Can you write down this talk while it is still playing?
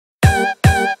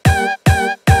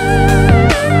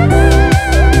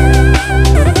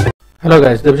Hello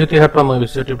guys, Devjyoti here from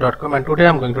webseotips.com, and today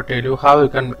I'm going to tell you how you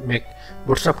can make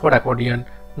Bootstrap for Accordion.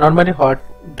 Normally what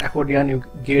Accordion you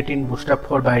get in Bootstrap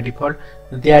 4 by default,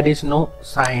 there is no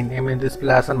sign, I mean this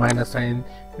plus and minus sign,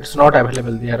 it's not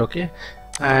available there, okay?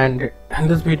 And in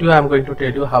this video I'm going to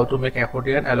tell you how to make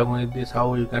Accordion, along with this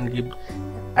how you can give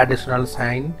additional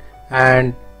sign,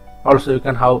 and also you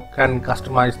can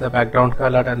customize the background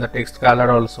color and the text color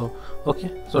also.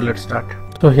 Okay, so let's start.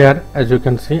 So here as you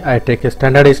can see, I take a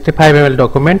standard HTML5 ml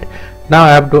document. Now I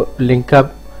have to link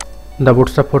up the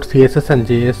Bootstrap for CSS and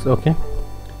JS. Okay,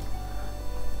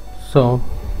 so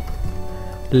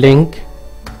link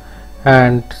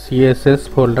and CSS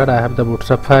folder, I have the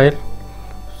Bootstrap file,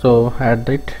 so add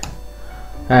it,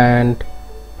 and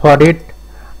for it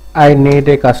I need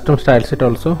a custom style sheet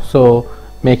also, so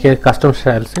make a custom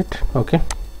style sheet. Okay,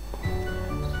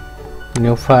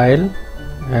 new file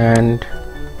and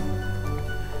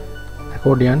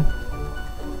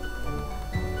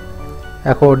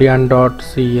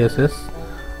accordion.css.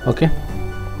 okay,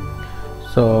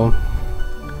 so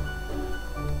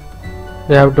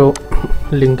we have to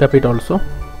link up it also,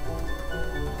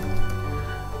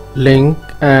 link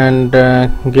and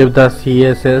give the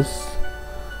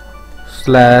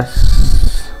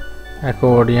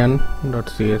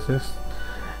css/accordion.css,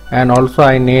 and also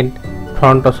I need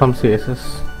font of some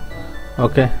CSS.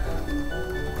 okay,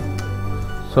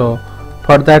 so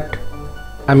for that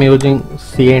I'm using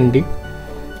CND.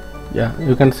 yeah,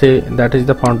 you can say that is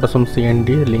the font of some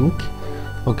CND link.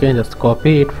 okay, just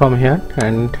copy it from here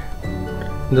and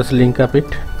just link up it.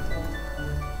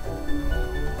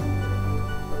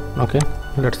 okay,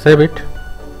 let's save it.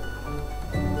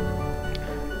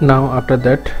 Now after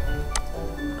that,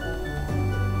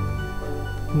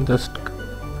 just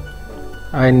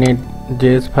I need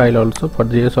JS file also. For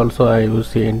JS also I use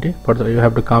CND. For the, you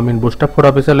have to come in Bootstrap for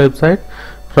official website.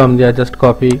 From there just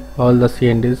copy all the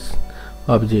CNDs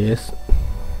of JS.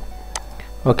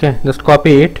 okay, just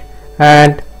copy it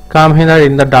and come here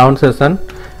in the down session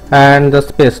and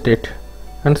just paste it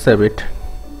and save it.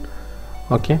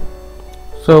 okay,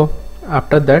 so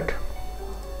after that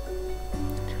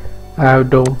I have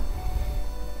to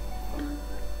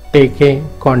take a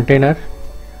container.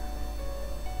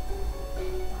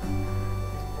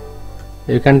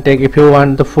 You can take, if you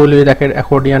want the full with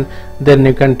accordion, then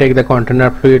you can take the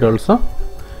container fluid also,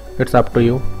 it's up to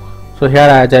you. So here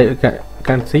as I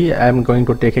can see, I am going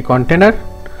to take a container.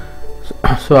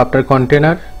 So after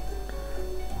container,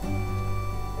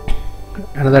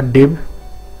 another div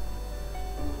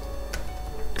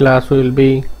class will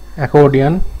be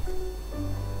accordion.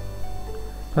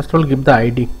 First of all give the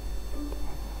ID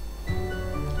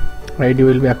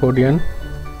will be accordion.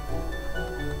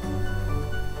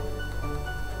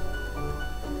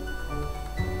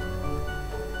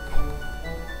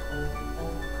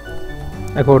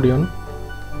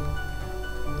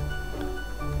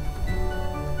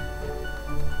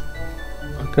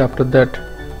 okay, after that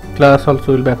class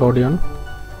also will be accordion.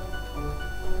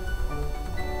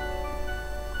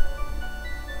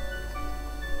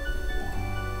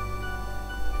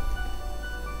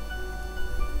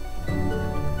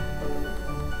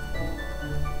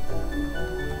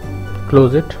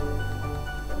 Close it.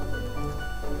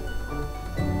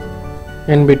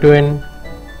 In between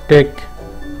take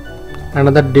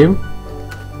another div,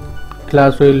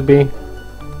 class will be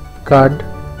card.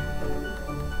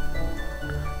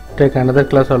 Take another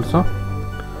class also,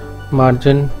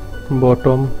 margin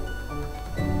bottom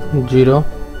 0.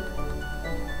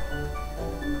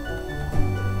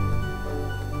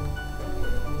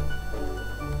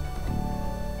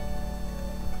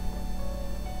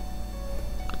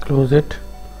 Close it.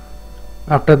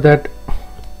 After that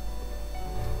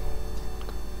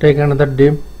take another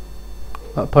div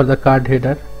for the card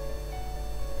header.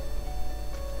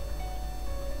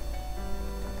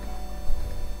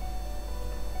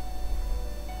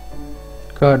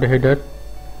 Card header,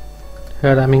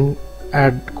 here I mean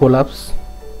add collapse.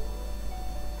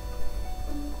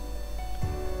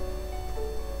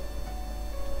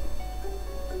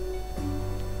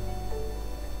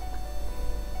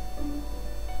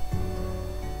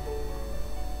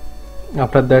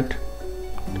 After that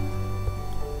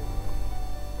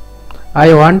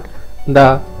I want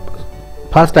the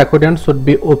first accordion should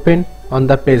be open on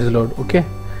the page load. okay,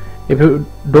 if you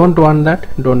don't want that,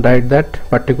 don't write that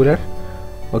particular.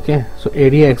 okay, so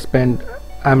area expand,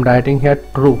 I'm writing here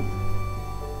true.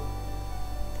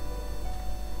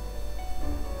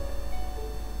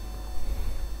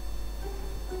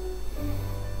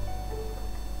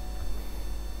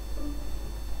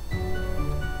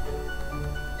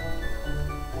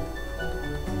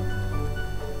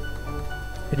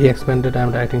 re-expanded, I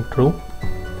am writing true.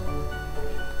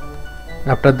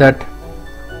 After that,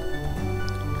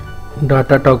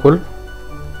 data toggle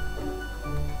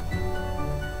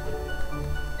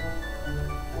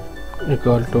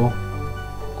equal to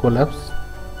collapse.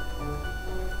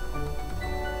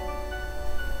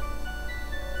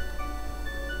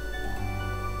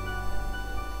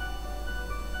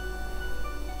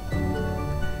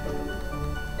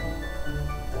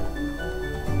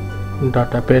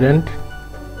 Data parent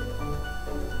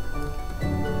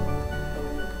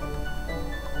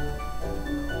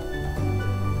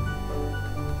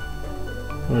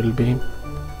will be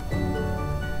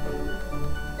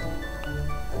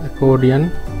accordion.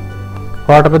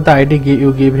 Whatever the ID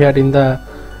you give here in the,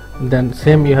 then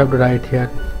same you have to write here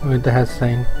with the hash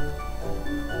sign.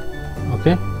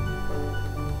 Okay.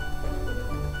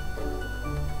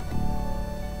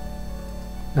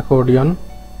 Accordion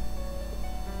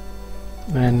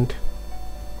and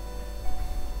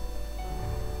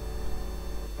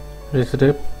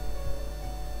receive,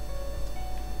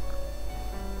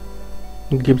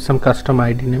 give some custom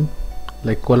ID name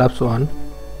like collapse 1.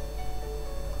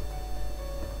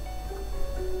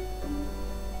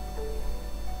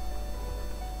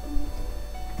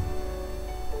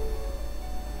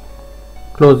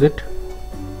 Close it.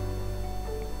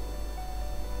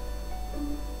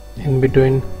 In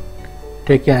between,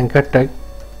 take a anchor tag.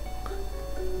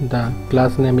 The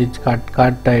class name is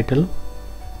card title.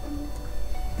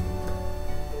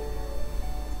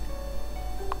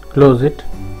 Close it.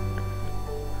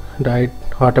 Write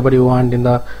whatever you want in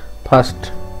the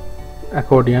first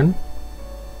accordion.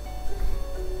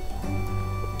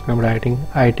 I am writing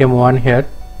item 1 here.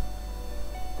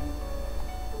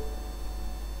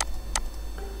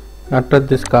 After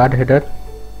this card header,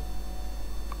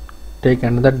 take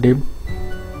another div.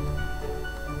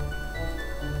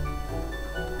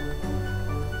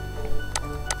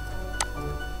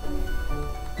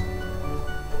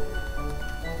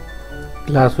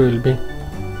 Class will be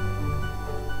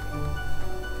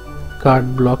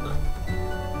card block.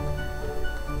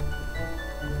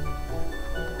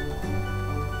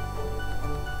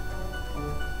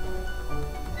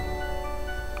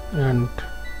 And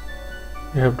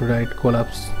you have to write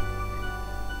collapse.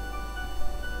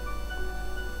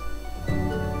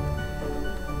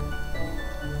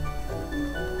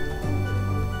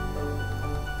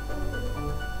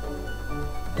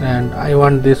 And I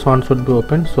want this one should be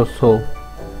open, so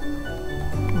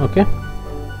okay.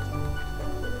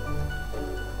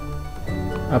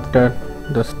 After,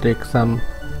 just take some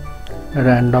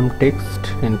random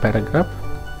text in paragraph.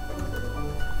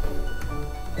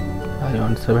 I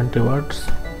want 70 words.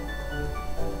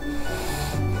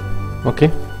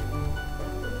 Okay.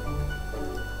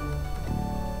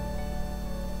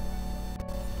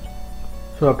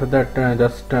 So after that,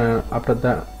 after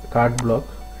the card block,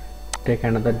 take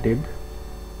another div,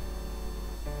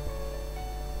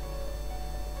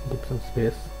 give some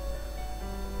space.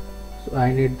 So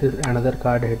I need this another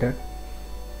card header,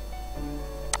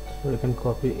 so you can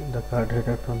copy the card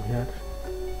header from here.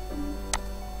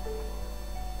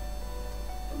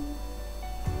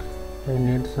 I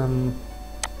need some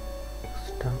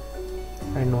extra.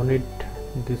 I no need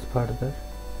this further.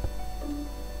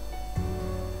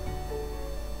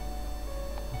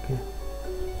 Okay.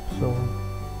 So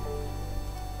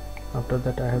after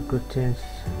that I have to change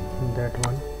that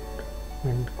one,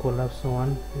 and collapse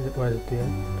 1 was there,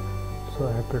 so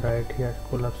I have to write here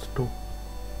collapse 2.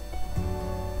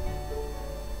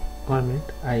 1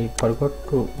 minute, I forgot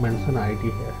to mention ID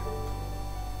here,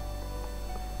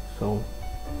 so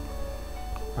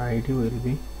ID will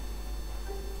be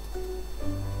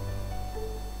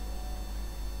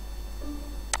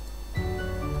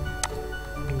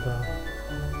the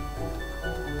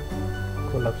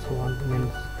collapse 1,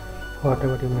 means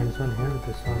whatever you mention here,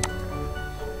 this one.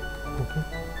 Okay,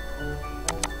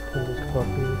 so just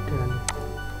copy it and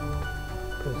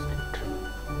paste it.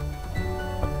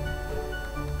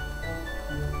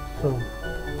 So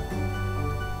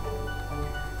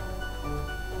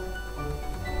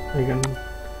I can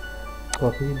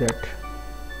copy that.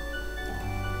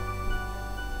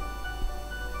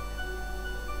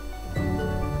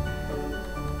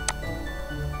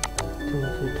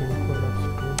 Change it in collapse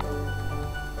 2.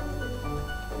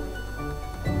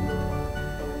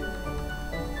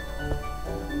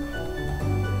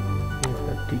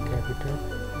 T capital.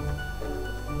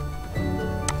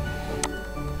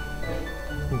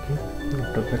 Okay,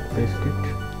 after that paste it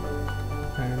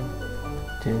and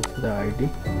change the ID.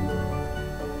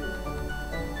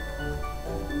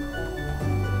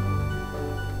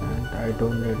 And I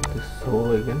don't need this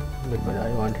so again, because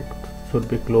I want it should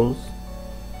be close.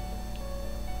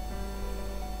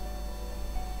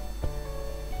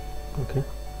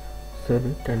 save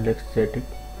it and let's set it.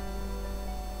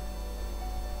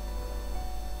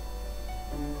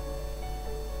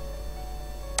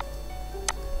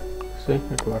 See,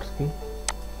 it working.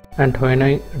 And when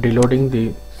I reloading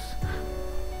the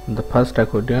first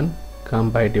accordion come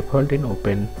by default in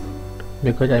open,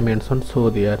 because I mentioned show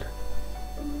there.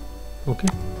 Okay,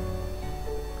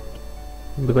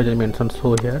 because I mentioned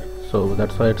show here, so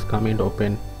that's why it's come in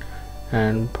open.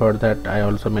 And for that I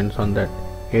also mentioned that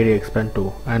area expand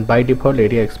to, and by default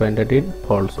area expanded in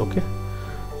false. Okay,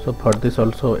 so for this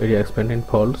also area expand in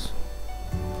false.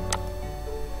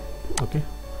 Okay,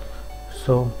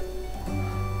 so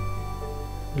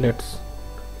let's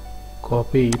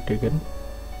copy it again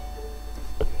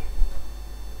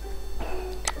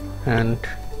and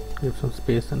give some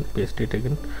space and paste it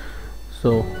again.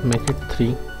 So make it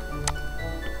 3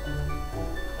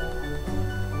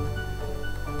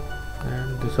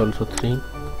 and this also 3.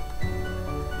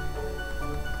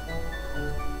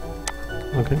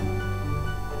 Okay,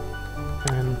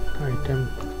 and item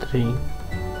 3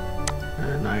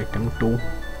 and item 2.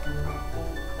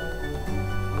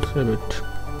 Save it.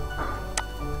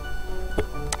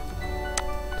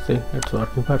 See, it's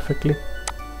working perfectly.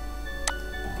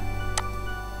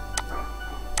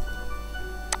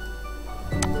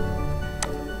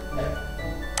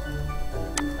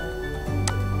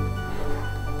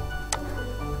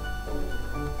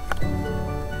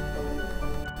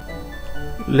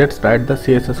 Let's write the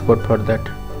CSS code for that.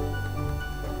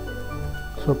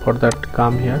 So for that,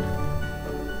 come here,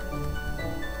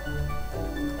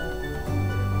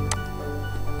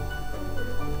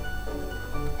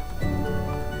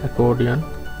 accordion,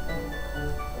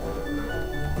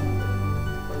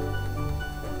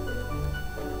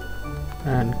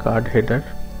 and card header,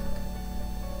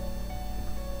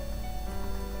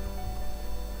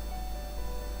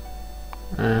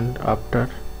 and after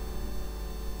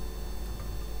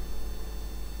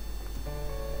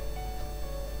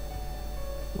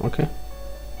okay,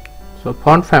 so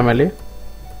font family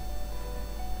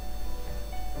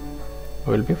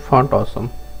will be font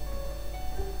awesome.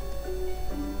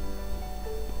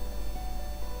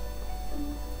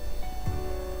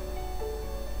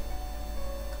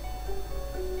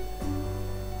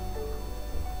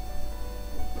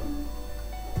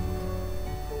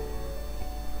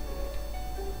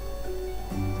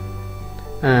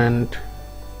 And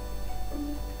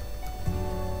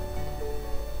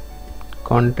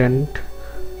content,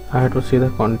 I have to see the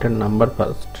content number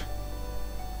first.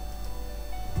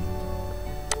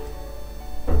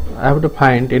 I have to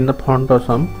find in the font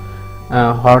awesome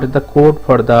what is the code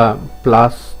for the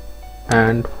plus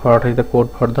and what is the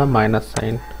code for the minus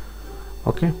sign.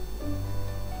 Okay,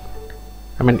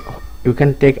 I mean you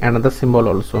can take another symbol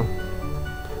also.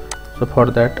 So for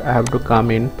that I have to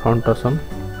come in font awesome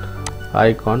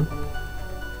icon,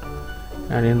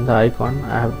 and in the icon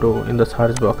I have to, in the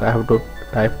search box I have to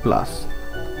type plus,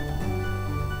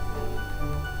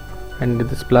 and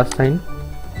this plus sign.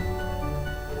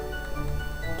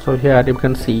 So here you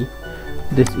can see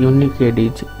this unique ID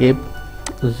is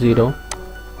F0.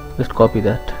 Just copy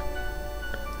that,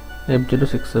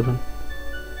 F067.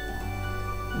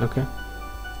 Okay,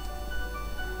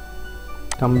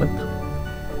 come back.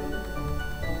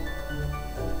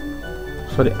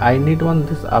 Sorry, I need one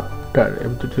this after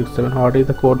F067. What is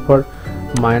the code for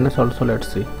minus also? Let's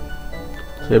see.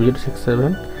 So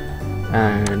F067,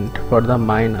 and for the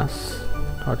minus,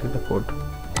 what is the code?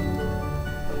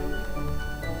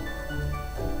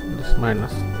 This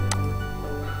minus.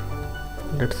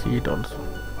 Let's see it also.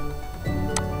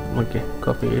 Okay,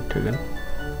 copy it again.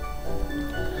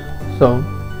 So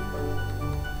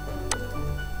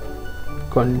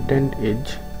content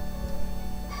is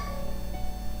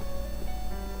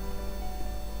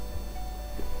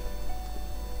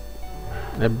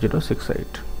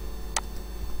F068.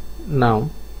 Now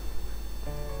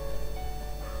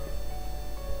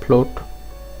float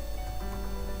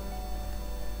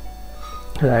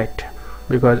right,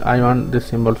 because I want this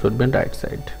symbol should be on right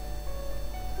side,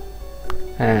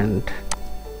 and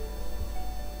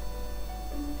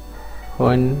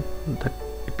when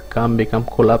it become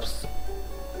collapse,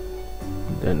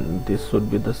 then this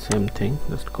should be the same thing.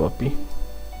 Just copy.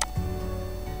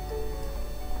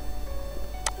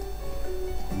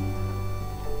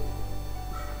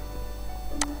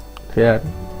 Here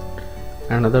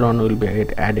another one will be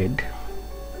added,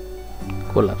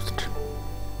 collapsed.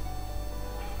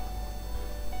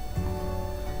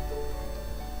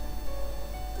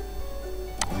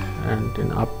 And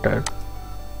in after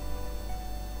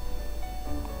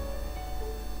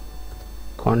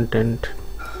content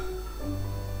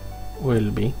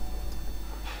will be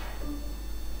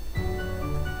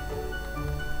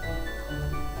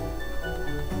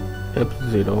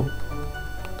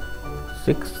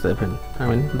F067, I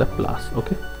mean the plus.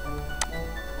 Okay,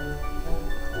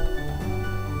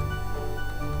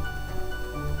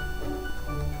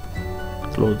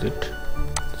 close it,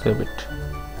 save it.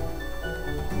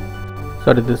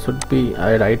 Sorry, this should be,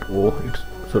 I write O, it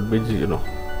should be 0.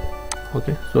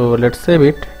 Okay, so let's save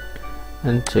it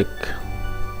and check.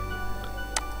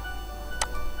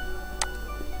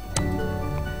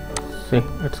 See,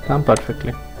 it's come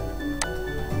perfectly.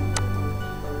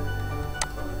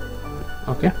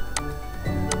 Okay,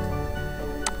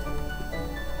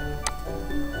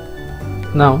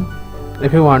 now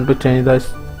if you want to change the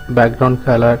background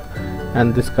color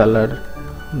and this color,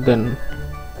 then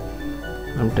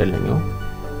I'm telling you,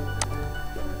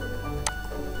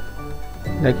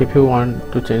 like if you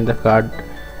want to change the card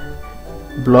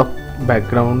block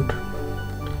background,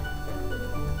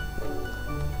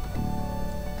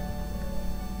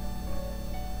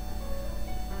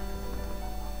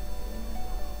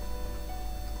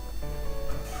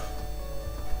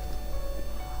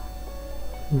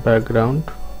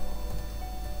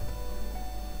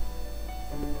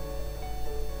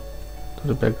 to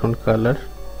the background color,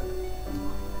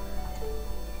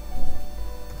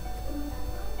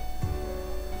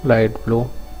 light blue,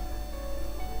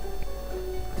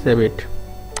 save it.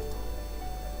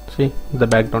 See the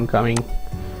background coming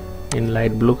in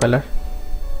light blue color.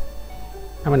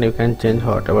 I mean, you can change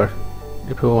whatever.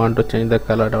 If you want to change the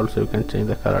color also, you can change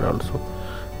the color also.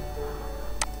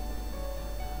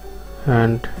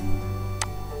 And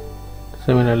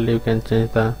similarly you can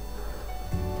change the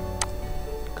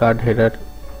card header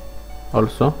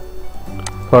also.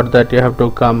 For that you have to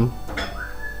come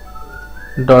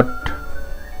dot,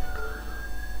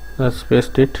 let's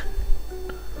paste it.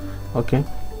 Okay,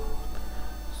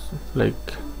 so like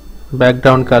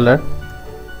background color,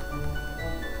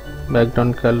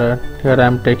 here I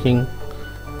am taking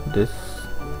this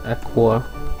aqua,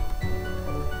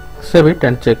 save it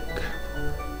and check.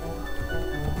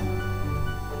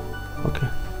 Okay,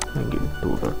 I give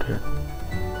 2 dot here,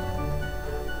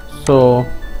 so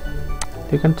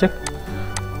you can check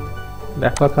the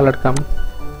aqua color come.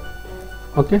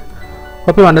 Okay,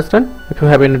 hope you understand. If you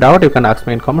have any doubt, you can ask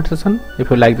me in comment section. If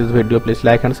you like this video, please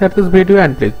like and share this video,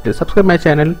 and please subscribe my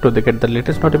channel to get the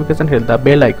latest notification. Hit the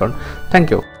bell icon. Thank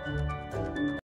you.